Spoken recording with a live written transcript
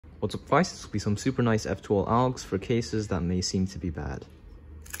What's up guys, this will be some super nice F2L algs for cases that may seem to be bad.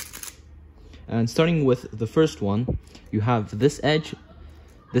 And starting with the first one, you have this edge,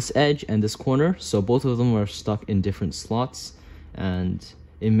 and this corner, so both of them are stuck in different slots, and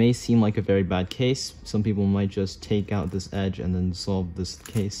it may seem like a very bad case. Some people might just take out this edge and then solve this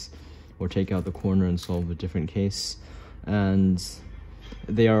case, or take out the corner and solve a different case, and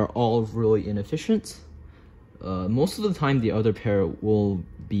they are all really inefficient. Most of the time the other pair will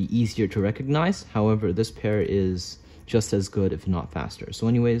be easier to recognize, however this pair is just as good if not faster. So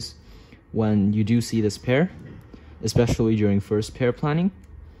anyways, when you do see this pair, especially during first pair planning,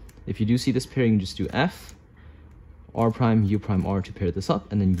 if you do see this pair, you can just do F, R prime, U prime, R to pair this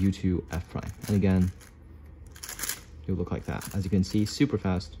up, and then U to F prime. And again, it will look like that. As you can see, super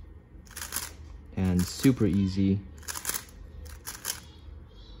fast and super easy.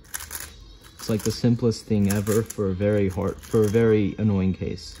 It's like the simplest thing ever for a very annoying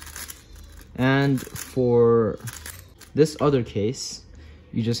case. And for this other case,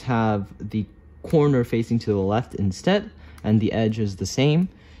 you just have the corner facing to the left instead, and the edge is the same.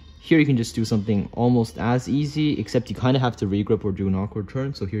 Here you can just do something almost as easy, except you kind of have to regrip or do an awkward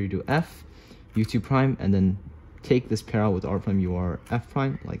turn. So here you do F, U2 prime, and then take this pair out with R prime, UR, F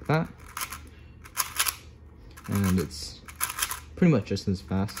prime, like that. And it's pretty much just as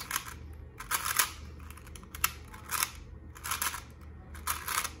fast.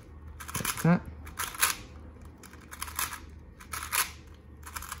 That.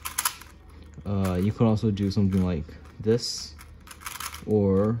 You could also do something like this,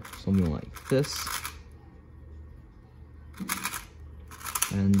 or something like this.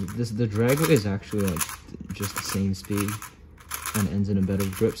 And the drag is actually like just the same speed and ends in a better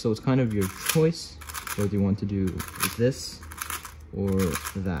grip, so it's kind of your choice whether you want to do this or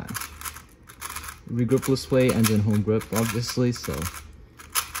that. Regripless way ends in home grip, obviously, so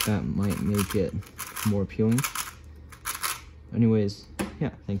that might make it more appealing. Anyways,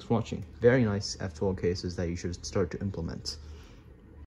 yeah, thanks for watching. Very nice F2L cases that you should start to implement.